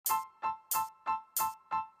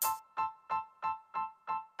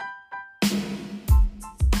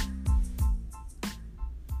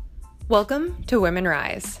Welcome to Women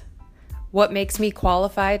Rise. What makes me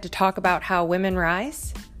qualified to talk about how women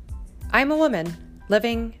rise? I'm a woman,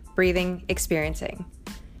 living, breathing, experiencing.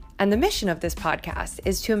 And the mission of this podcast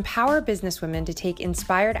is to empower businesswomen to take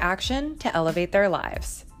inspired action to elevate their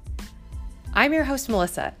lives. I'm your host,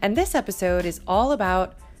 Melissa, and this episode is all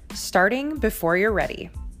about starting before you're ready.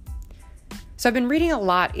 So I've been reading a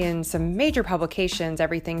lot in some major publications,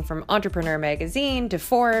 everything from Entrepreneur Magazine to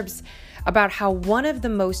Forbes, about how one of the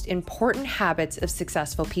most important habits of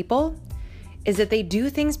successful people is that they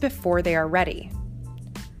do things before they are ready.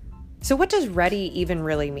 So what does ready even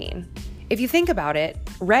really mean? If you think about it,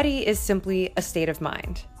 ready is simply a state of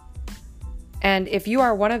mind. And if you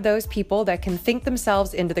are one of those people that can think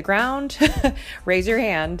themselves into the ground, raise your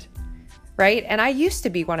hand, right? And I used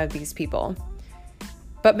to be one of these people.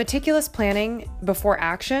 But meticulous planning before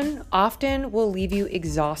action often will leave you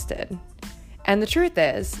exhausted. And the truth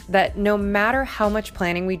is that no matter how much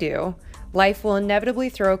planning we do, life will inevitably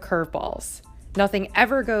throw curveballs. Nothing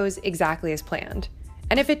ever goes exactly as planned.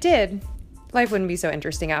 And if it did, life wouldn't be so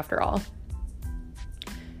interesting after all.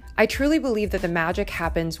 I truly believe that the magic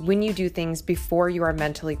happens when you do things before you are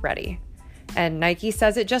mentally ready. And Nike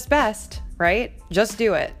says it just best, right? Just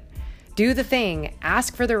do it. Do the thing,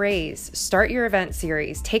 ask for the raise, start your event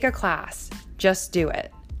series, take a class, just do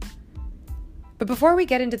it. But before we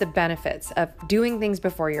get into the benefits of doing things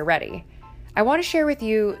before you're ready, I want to share with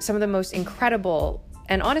you some of the most incredible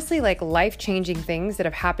and honestly life-changing things that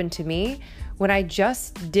have happened to me when I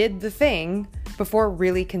just did the thing before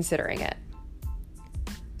really considering it.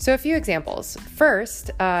 So a few examples.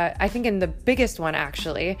 First, I think in the biggest one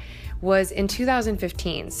actually, was in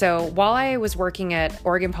 2015. So while I was working at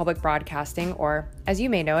Oregon Public Broadcasting, or as you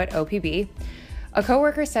may know it, OPB, a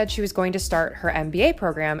coworker said she was going to start her MBA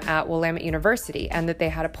program at Willamette University and that they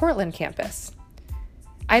had a Portland campus.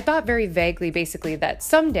 I thought very vaguely, basically, that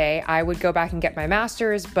someday I would go back and get my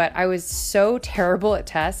master's, but I was so terrible at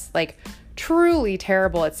tests, truly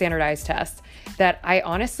terrible at standardized tests, that I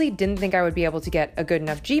honestly didn't think I would be able to get a good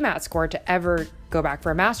enough GMAT score to ever go back for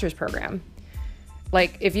a master's program.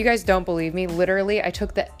 If you guys don't believe me, literally, I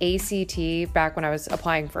took the ACT back when I was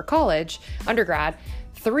applying for college, undergrad,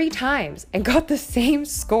 3 times and got the same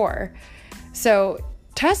score. So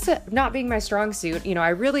tests not being my strong suit, I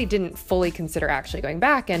really didn't fully consider actually going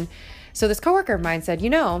back. And so this coworker of mine said,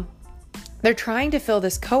 they're trying to fill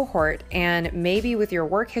this cohort and maybe with your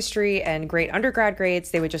work history and great undergrad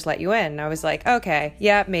grades, they would just let you in. And I was like, okay,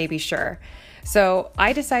 yeah, maybe, sure. So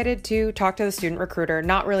I decided to talk to the student recruiter,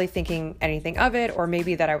 not really thinking anything of it, or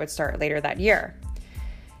maybe that I would start later that year.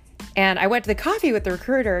 And I went to the coffee with the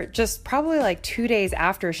recruiter just probably 2 days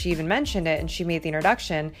after she even mentioned it and she made the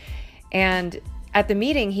introduction. And at the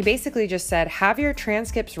meeting, he basically just said, have your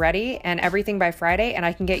transcripts ready and everything by Friday, and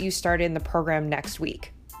I can get you started in the program next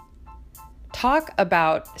week. Talk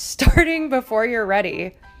about starting before you're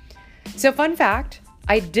ready. So fun fact,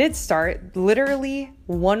 I did start literally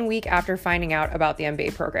 1 week after finding out about the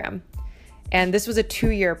MBA program. And this was a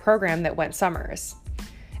 2-year program that went summers.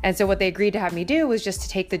 And so what they agreed to have me do was just to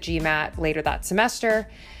take the GMAT later that semester.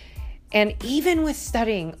 And even with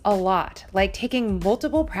studying a lot, taking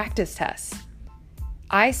multiple practice tests,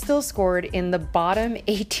 I still scored in the bottom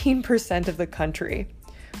 18% of the country,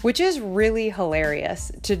 which is really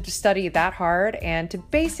hilarious to study that hard and to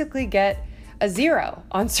basically get a 0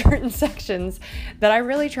 on certain sections that I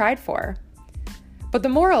really tried for. But the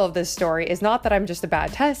moral of this story is not that I'm just a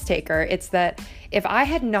bad test taker. It's that if I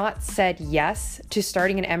had not said yes to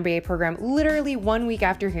starting an MBA program literally 1 week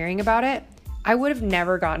after hearing about it, I would have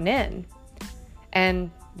never gotten in.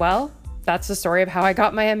 And well, that's the story of how I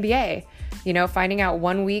got my MBA. Finding out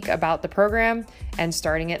 1 week about the program and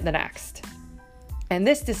starting it the next. And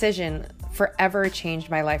this decision forever changed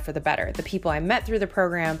my life for the better. The people I met through the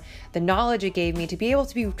program, the knowledge it gave me to be able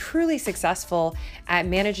to be truly successful at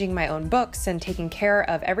managing my own books and taking care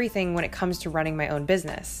of everything when it comes to running my own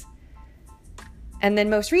business. And then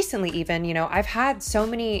most recently even, I've had so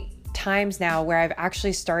many times now where I've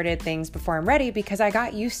actually started things before I'm ready because I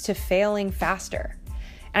got used to failing faster.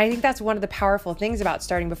 And I think that's one of the powerful things about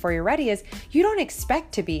starting before you're ready is you don't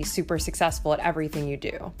expect to be super successful at everything you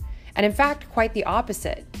do. And in fact, quite the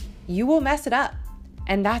opposite. You will mess it up.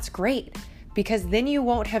 And that's great because then you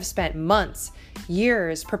won't have spent months,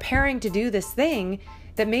 years preparing to do this thing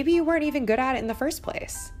that maybe you weren't even good at it in the first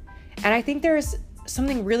place. And I think there's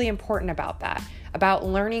something really important about that, about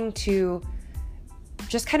learning to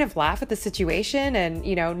just kind of laugh at the situation and,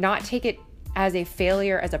 not take it as a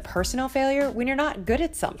failure, as a personal failure when you're not good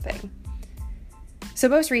at something. So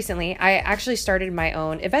most recently, I actually started my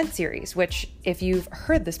own event series, which if you've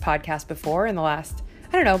heard this podcast before in the last,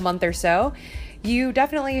 month or so, you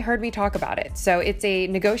definitely heard me talk about it. So it's a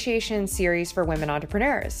negotiation series for women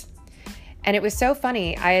entrepreneurs. And it was so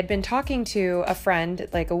funny. I had been talking to a friend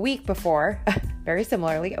like a week before, very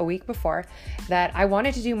similarly, a week before, that I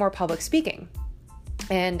wanted to do more public speaking.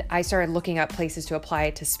 And I started looking up places to apply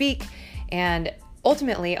to speak. And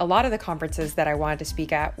ultimately, a lot of the conferences that I wanted to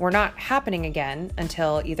speak at were not happening again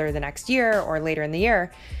until either the next year or later in the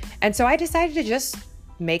year. And so I decided to just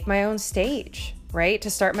make my own stage, right? To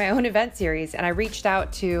start my own event series. And I reached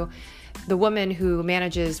out to the woman who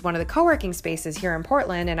manages one of the co-working spaces here in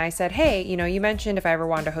Portland. And I said, hey, you mentioned if I ever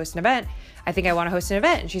wanted to host an event, I think I want to host an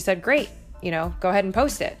event. And she said, great, go ahead and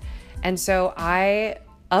post it. And so I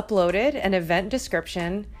uploaded an event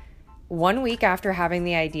description 1 week after having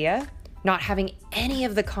the idea, not having any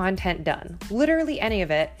of the content done, literally any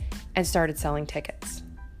of it, and started selling tickets.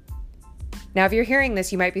 Now, if you're hearing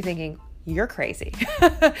this, you might be thinking, you're crazy.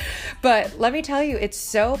 But let me tell you, it's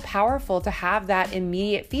so powerful to have that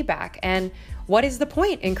immediate feedback. And what is the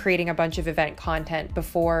point in creating a bunch of event content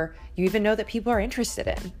before you even know that people are interested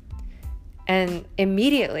in? And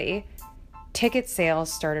immediately, ticket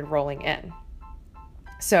sales started rolling in.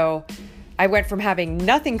 So I went from having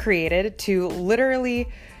nothing created to literally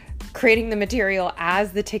creating the material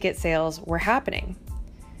as the ticket sales were happening.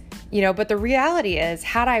 But the reality is,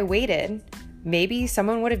 had I waited, maybe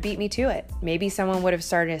someone would have beat me to it. Maybe someone would have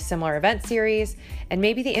started a similar event series, and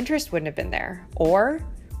maybe the interest wouldn't have been there. Or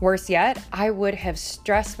worse yet, I would have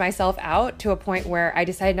stressed myself out to a point where I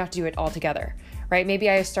decided not to do it altogether, right? Maybe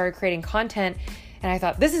I started creating content and I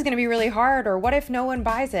thought, this is going to be really hard, or what if no one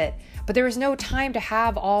buys it? But there was no time to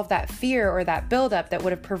have all of that fear or that buildup that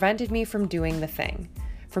would have prevented me from doing the thing,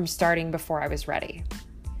 from starting before I was ready.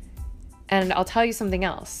 And I'll tell you something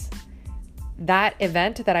else. That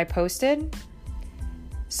event that I posted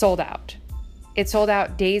sold out. It sold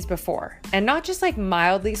out days before, and not just like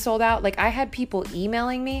mildly sold out. Like I had people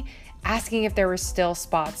emailing me asking if there were still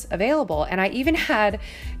spots available. And I even had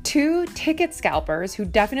 2 ticket scalpers who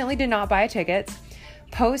definitely did not buy tickets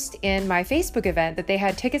post in my Facebook event that they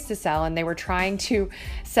had tickets to sell and they were trying to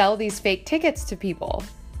sell these fake tickets to people.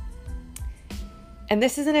 And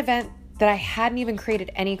this is an event that I hadn't even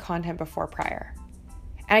created any content before prior.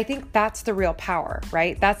 And I think that's the real power,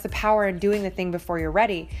 right? That's the power in doing the thing before you're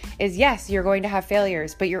ready is, yes, you're going to have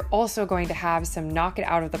failures, but you're also going to have some knock it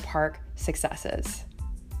out of the park successes.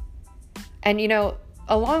 And,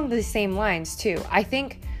 along the same lines too, I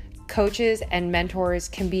think coaches and mentors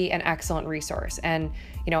can be an excellent resource. And,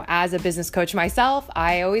 as a business coach myself,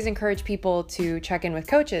 I always encourage people to check in with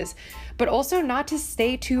coaches, but also not to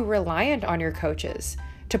stay too reliant on your coaches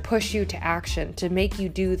to push you to action, to make you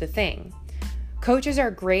do the thing. Coaches are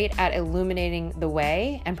great at illuminating the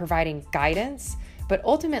way and providing guidance, but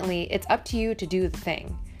ultimately it's up to you to do the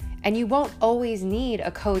thing. And you won't always need a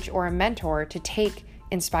coach or a mentor to take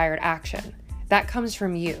inspired action. That comes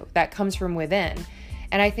from you, that comes from within.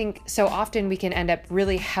 And I think so often we can end up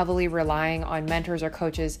really heavily relying on mentors or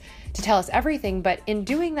coaches to tell us everything, but in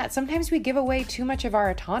doing that, sometimes we give away too much of our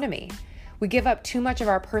autonomy. We give up too much of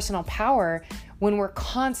our personal power when we're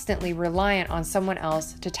constantly reliant on someone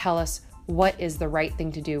else to tell us what is the right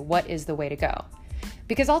thing to do, what is the way to go.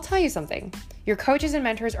 Because I'll tell you something, your coaches and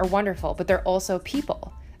mentors are wonderful, but they're also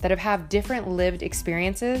people that have different lived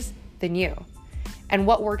experiences than you. And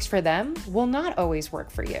what works for them will not always work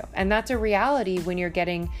for you. And that's a reality when you're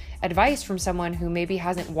getting advice from someone who maybe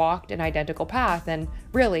hasn't walked an identical path and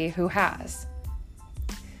really who has.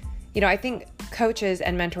 I think coaches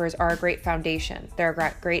and mentors are a great foundation. They're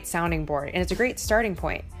a great sounding board, and it's a great starting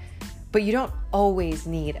point. But you don't always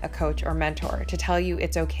need a coach or mentor to tell you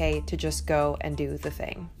it's okay to just go and do the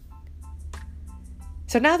thing.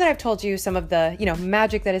 So now that I've told you some of the,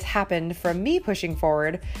 magic that has happened from me pushing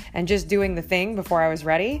forward and just doing the thing before I was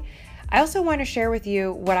ready, I also want to share with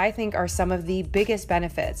you what I think are some of the biggest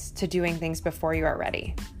benefits to doing things before you are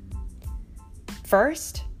ready.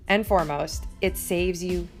 First and foremost, it saves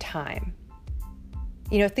you time.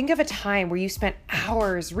 Think of a time where you spent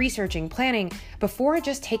hours researching, planning before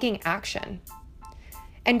just taking action.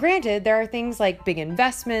 And granted, there are things like big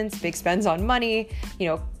investments, big spends on money,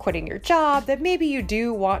 quitting your job that maybe you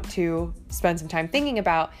do want to spend some time thinking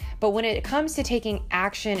about. But when it comes to taking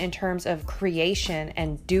action in terms of creation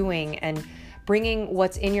and doing and bringing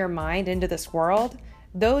what's in your mind into this world,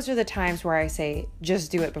 those are the times where I say,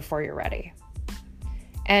 just do it before you're ready.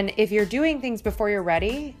 And if you're doing things before you're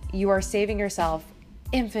ready, you are saving yourself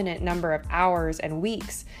infinite number of hours and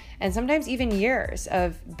weeks, and sometimes even years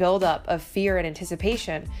of buildup of fear and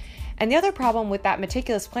anticipation. And the other problem with that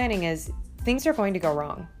meticulous planning is things are going to go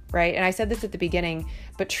wrong, right? And I said this at the beginning,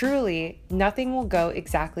 but truly nothing will go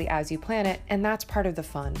exactly as you plan it, and that's part of the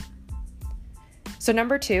fun. So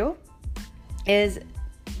number 2 is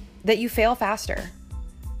that you fail faster.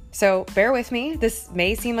 So bear with me. This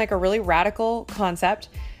may seem like a really radical concept,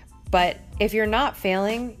 but if you're not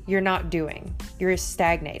failing, you're not doing, you're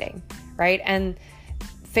stagnating, right? And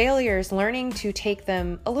failures, learning to take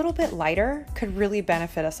them a little bit lighter could really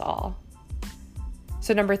benefit us all.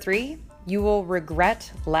 So number 3, you will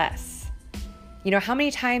regret less. How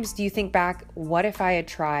many times do you think back, what if I had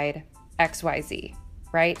tried XYZ,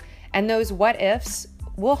 right? And those what ifs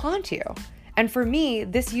will haunt you. And for me,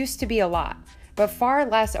 this used to be a lot, but far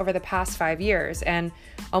less over the past 5 years and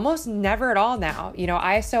almost never at all now.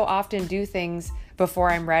 I so often do things before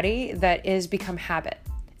I'm ready that is become habit.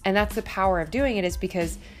 And that's the power of doing it, is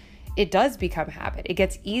because it does become habit. It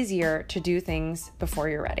gets easier to do things before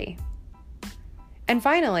you're ready. And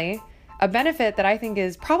finally, a benefit that I think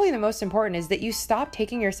is probably the most important is that you stop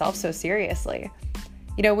taking yourself so seriously.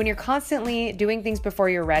 When you're constantly doing things before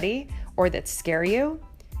you're ready or that scare you,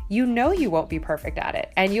 you won't be perfect at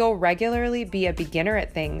it, and you'll regularly be a beginner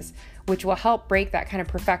at things, which will help break that kind of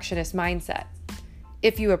perfectionist mindset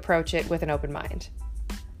if you approach it with an open mind.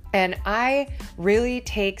 And I really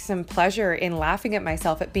take some pleasure in laughing at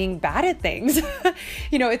myself at being bad at things.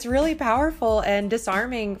 It's really powerful and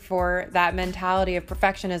disarming for that mentality of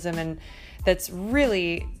perfectionism, and that's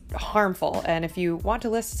really harmful. And if you want to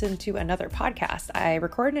listen to another podcast, I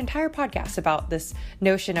record an entire podcast about this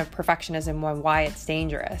notion of perfectionism and why it's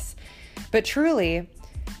dangerous. But truly,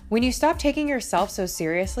 when you stop taking yourself so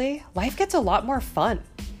seriously, life gets a lot more fun,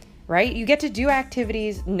 right? You get to do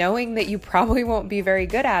activities knowing that you probably won't be very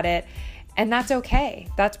good at it, and that's okay.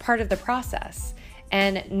 That's part of the process.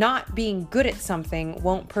 And not being good at something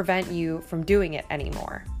won't prevent you from doing it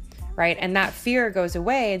anymore, right? And that fear goes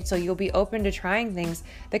away, and so you'll be open to trying things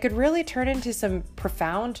that could really turn into some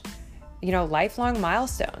profound, lifelong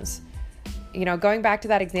milestones. Going back to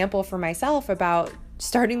that example for myself about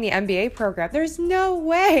starting the MBA program, there's no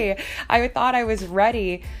way I thought I was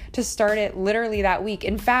ready to start it literally that week.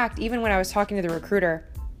 In fact, even when I was talking to the recruiter,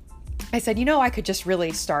 I said, I could just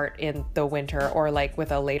really start in the winter or like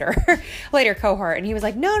with a later cohort. And he was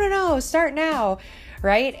like, no, start now,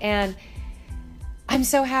 right? And I'm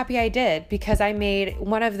so happy I did, because I made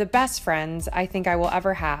one of the best friends I think I will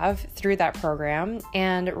ever have through that program,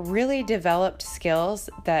 and really developed skills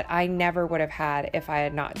that I never would have had if I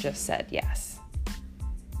had not just said yes.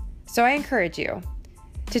 So I encourage you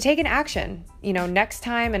to take an action, next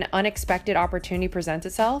time an unexpected opportunity presents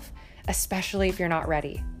itself, especially if you're not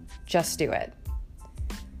ready, just do it.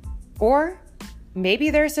 Or maybe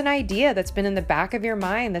there's an idea that's been in the back of your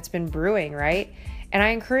mind that's been brewing, right? And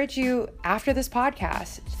I encourage you after this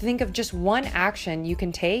podcast to think of just one action you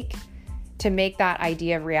can take to make that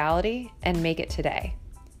idea a reality and make it today,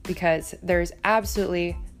 because there's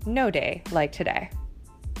absolutely no day like today.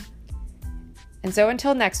 And so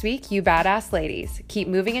until next week, you badass ladies, keep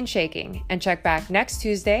moving and shaking, and check back next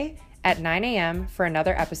Tuesday at 9 a.m. for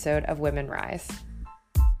another episode of Women Rise.